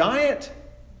that giant?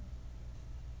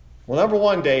 Well, number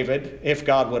one, David, if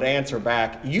God would answer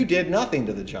back, you did nothing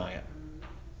to the giant.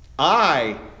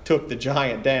 I took the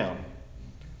giant down.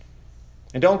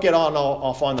 And don't get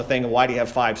off on the thing of why do you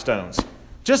have 5 stones.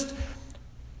 Just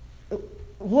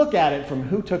look at it from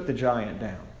who took the giant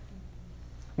down.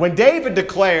 When David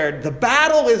declared, the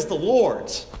battle is the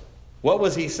Lord's, what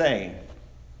was he saying?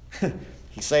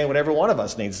 He's saying what every one of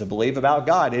us needs to believe about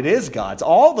God. It is God's.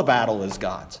 All the battle is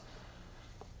God's.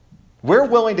 We're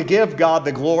willing to give God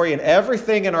the glory in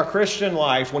everything in our Christian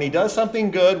life when he does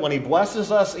something good, when he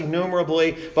blesses us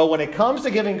innumerably. But when it comes to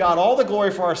giving God all the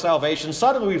glory for our salvation,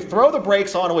 suddenly we throw the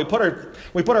brakes on and we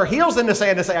put our heels in the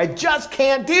sand and say, I just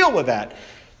can't deal with that.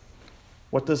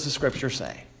 What does the Scripture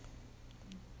say?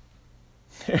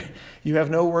 You have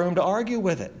no room to argue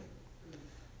with it.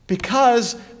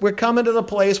 Because we're coming to the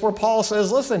place where Paul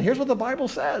says, listen, here's what the Bible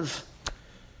says.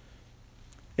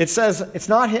 It says,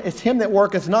 it's him that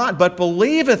worketh not, but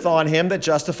believeth on him that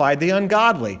justified the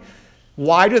ungodly.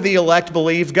 Why do the elect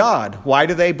believe God? Why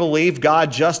do they believe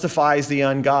God justifies the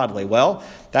ungodly? Well,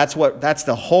 that's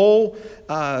the whole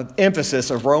emphasis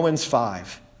of Romans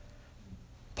 5.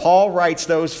 Paul writes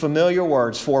those familiar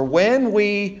words, for when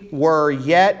we were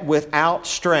yet without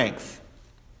strength,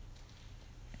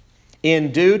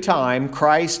 in due time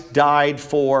Christ died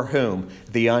for whom?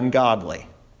 The ungodly.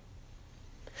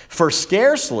 For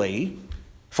scarcely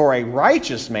For a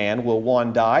righteous man will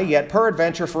one die, yet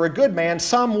peradventure for a good man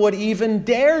some would even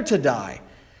dare to die.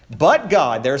 But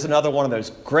God," there's another one of those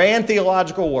grand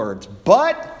theological words,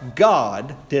 "but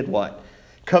God" did what?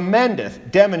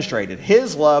 "Commendeth," demonstrated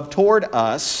his love toward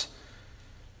us.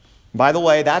 By the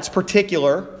way, that's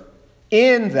particular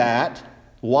in that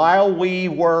while we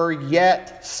were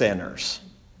yet sinners,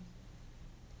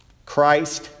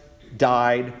 Christ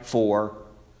died for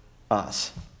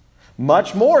us.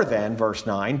 "Much more then," verse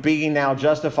 9, "being now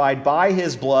justified by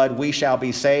his blood, we shall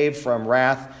be saved from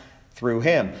wrath through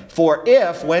him. For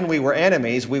if, when we were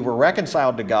enemies, we were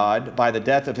reconciled to God by the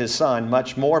death of his Son,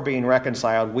 much more being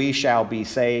reconciled, we shall be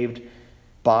saved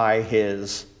by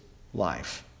his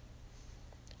life.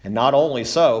 And not only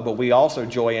so, but we also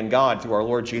joy in God through our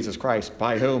Lord Jesus Christ,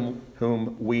 by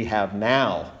whom we have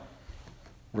now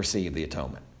received the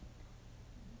atonement."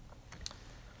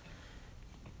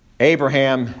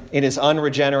 Abraham, in his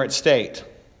unregenerate state,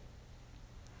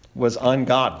 was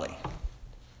ungodly.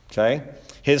 Okay?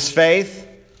 His faith,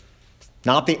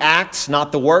 not the acts,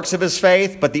 not the works of his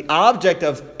faith, but the object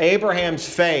of Abraham's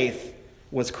faith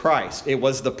was Christ. It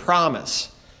was the promise.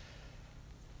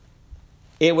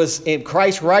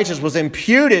 Christ's righteousness was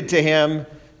imputed to him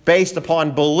based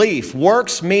upon belief.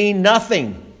 Works mean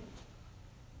nothing.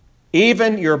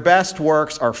 Even your best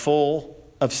works are full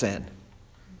of sin.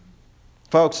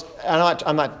 Folks,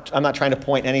 I'm not trying to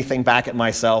point anything back at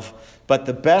myself, but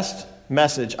the best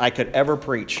message I could ever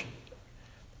preach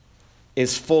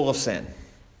is full of sin.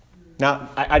 Now,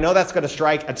 I know it's going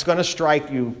to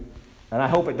strike you, and I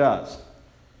hope it does.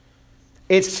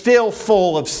 It's still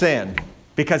full of sin,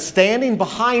 because standing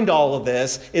behind all of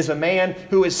this is a man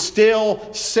who is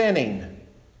still sinning.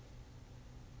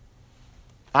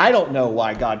 I don't know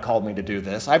why God called me to do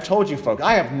this. I've told you folks,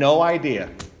 I have no idea.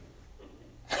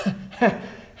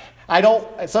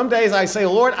 Some days I say,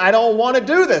 "Lord, I don't want to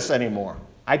do this anymore.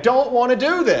 I don't want to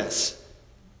do this."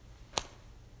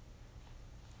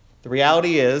 The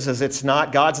reality is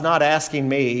God's not asking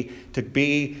me to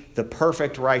be the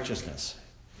perfect righteousness.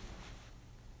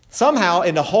 Somehow,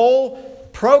 in the whole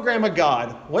program of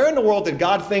God, where in the world did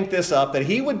God think this up, that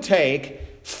he would take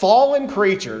fallen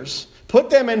creatures, put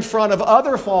them in front of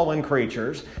other fallen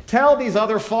creatures, tell these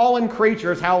other fallen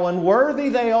creatures how unworthy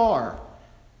they are,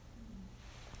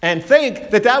 and think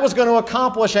that was going to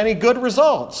accomplish any good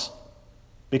results?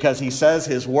 Because he says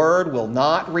his word will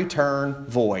not return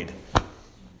void.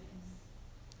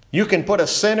 You can put a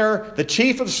sinner, the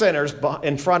chief of sinners,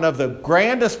 in front of the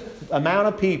grandest amount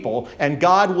of people, and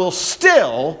God will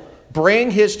still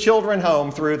bring his children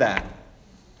home through that.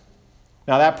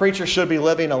 Now, that preacher should be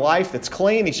living a life that's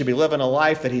clean. He should be living a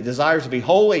life that he desires to be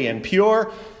holy and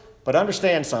pure. But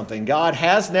understand something. God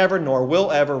has never nor will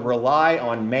ever rely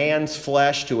on man's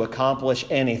flesh to accomplish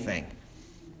anything.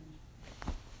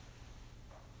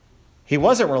 He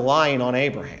wasn't relying on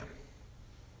Abraham.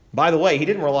 By the way, he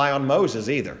didn't rely on Moses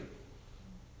either.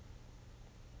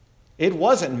 It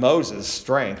wasn't Moses'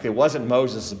 strength. It wasn't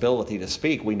Moses' ability to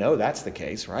speak. We know that's the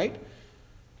case, right?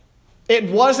 It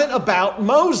wasn't about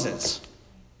Moses.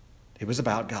 It was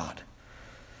about God.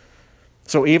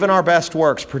 So even our best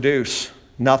works produce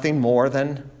nothing more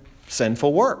than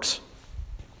sinful works.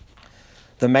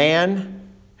 The man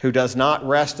who does not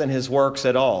rest in his works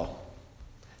at all,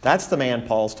 that's the man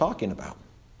Paul's talking about.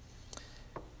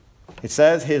 It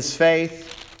says his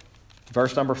faith,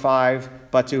 verse number 5,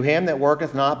 "But to him that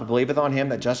worketh not, but believeth on him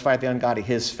that justifieth the ungodly,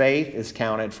 his faith is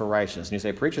counted for righteousness." And you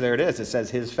say, "Preacher, there it is. It says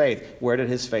his faith." Where did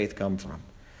his faith come from?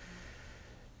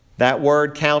 That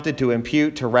word counted, to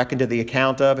impute, to reckon to the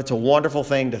account of. It's a wonderful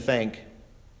thing to think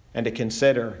and to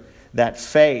consider that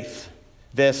faith,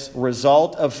 this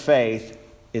result of faith,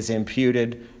 is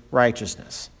imputed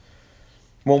righteousness.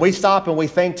 When we stop and we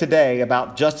think today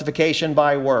about justification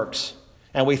by works,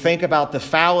 and we think about the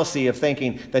fallacy of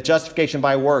thinking that justification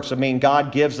by works would mean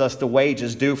God gives us the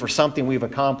wages due for something we've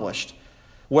accomplished.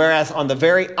 Whereas on the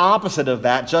very opposite of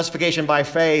that, justification by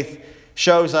faith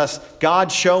shows us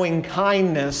God showing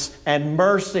kindness and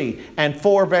mercy and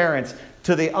forbearance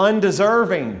to the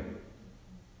undeserving.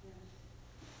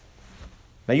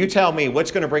 Now you tell me,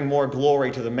 what's going to bring more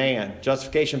glory to the man?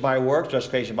 Justification by works,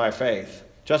 justification by faith.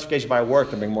 Justification by works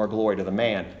can bring more glory to the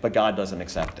man, but God doesn't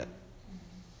accept it.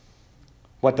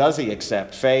 What does he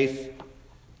accept? Faith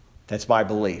that's by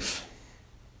belief.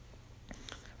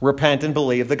 Repent and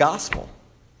believe the gospel.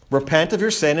 Repent of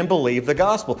your sin and believe the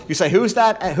gospel. You say, who is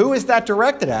that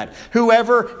directed at?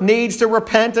 Whoever needs to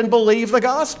repent and believe the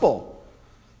gospel.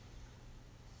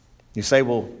 You say,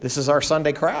 well, this is our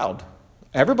Sunday crowd.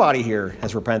 Everybody here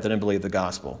has repented and believed the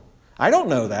gospel. I don't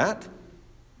know that.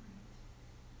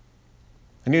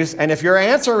 And if your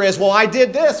answer is, well, I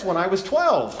did this when I was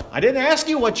 12. I didn't ask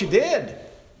you what you did.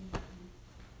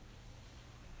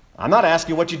 I'm not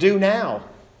asking what you do now.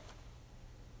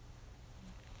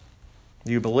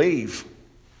 Do you believe?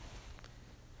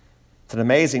 It's an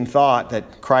amazing thought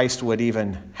that Christ would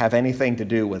even have anything to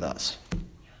do with us.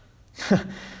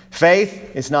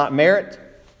 Faith is not merit.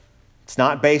 It's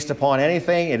not based upon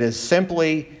anything. It is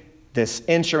simply this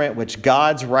instrument which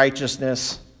God's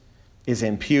righteousness is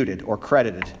imputed or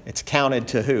credited. It's counted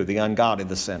to who? The ungodly,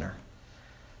 the sinner.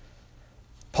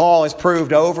 Paul has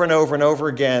proved over and over and over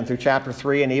again through chapter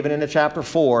 3 and even into chapter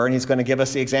 4, and he's going to give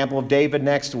us the example of David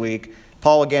next week.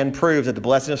 Paul again proves that the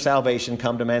blessing of salvation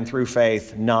come to men through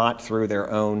faith, not through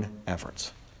their own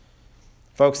efforts.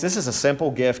 Folks, this is a simple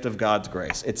gift of God's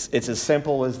grace. It's as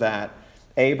simple as that.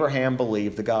 Abraham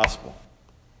believed the gospel.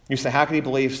 You say, how could he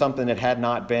believe something that had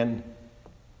not been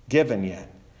given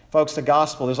yet? Folks, the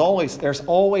gospel, there's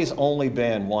always only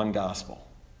been one gospel.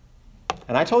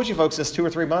 And I told you folks this 2 or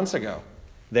 3 months ago.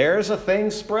 There's a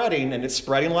thing spreading, and it's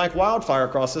spreading like wildfire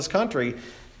across this country,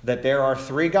 that there are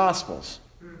 3 gospels.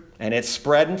 And it's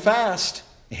spreading fast.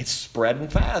 It's spreading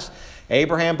fast.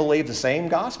 Abraham believed the same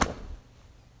gospel.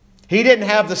 He didn't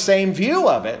have the same view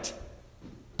of it,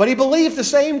 but he believed the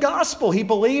same gospel. He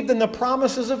believed in the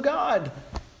promises of God.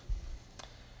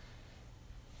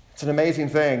 It's an amazing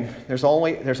thing. There's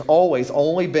always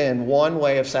only been one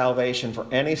way of salvation for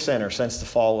any sinner since the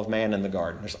fall of man in the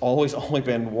garden. There's always only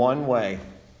been one way.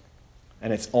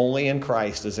 And it's only in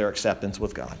Christ is there acceptance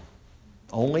with God.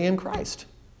 Only in Christ.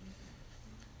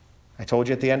 I told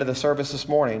you at the end of the service this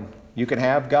morning, you can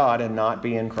have God and not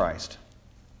be in Christ.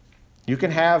 You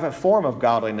can have a form of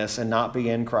godliness and not be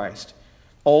in Christ.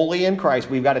 Only in Christ.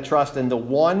 We've got to trust in the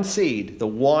one seed, the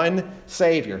one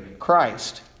Savior,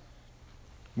 Christ.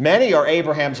 Many are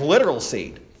Abraham's literal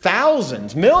seed.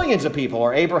 Thousands, millions of people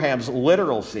are Abraham's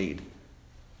literal seed.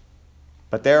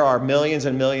 But there are millions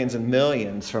and millions and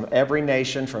millions from every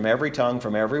nation, from every tongue,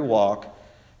 from every walk,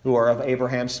 who are of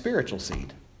Abraham's spiritual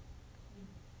seed.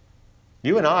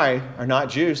 You and I are not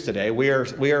Jews today. We are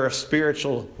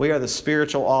the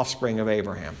spiritual offspring of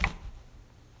Abraham.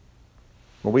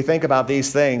 When we think about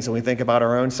these things and we think about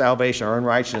our own salvation, our own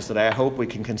righteousness today, I hope we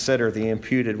can consider the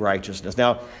imputed righteousness.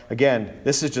 Now, again,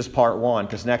 this is just part 1,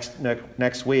 because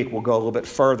next week we'll go a little bit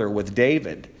further with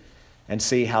David and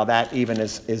see how that even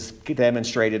is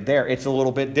demonstrated there. It's a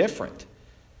little bit different.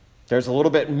 There's a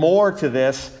little bit more to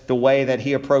this, the way that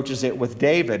he approaches it with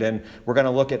David. And we're going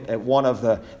to look at one of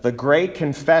the great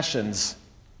confessions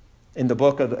in the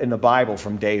Bible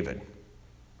from David.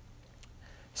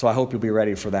 So I hope you'll be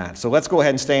ready for that. So let's go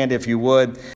ahead and stand if you would.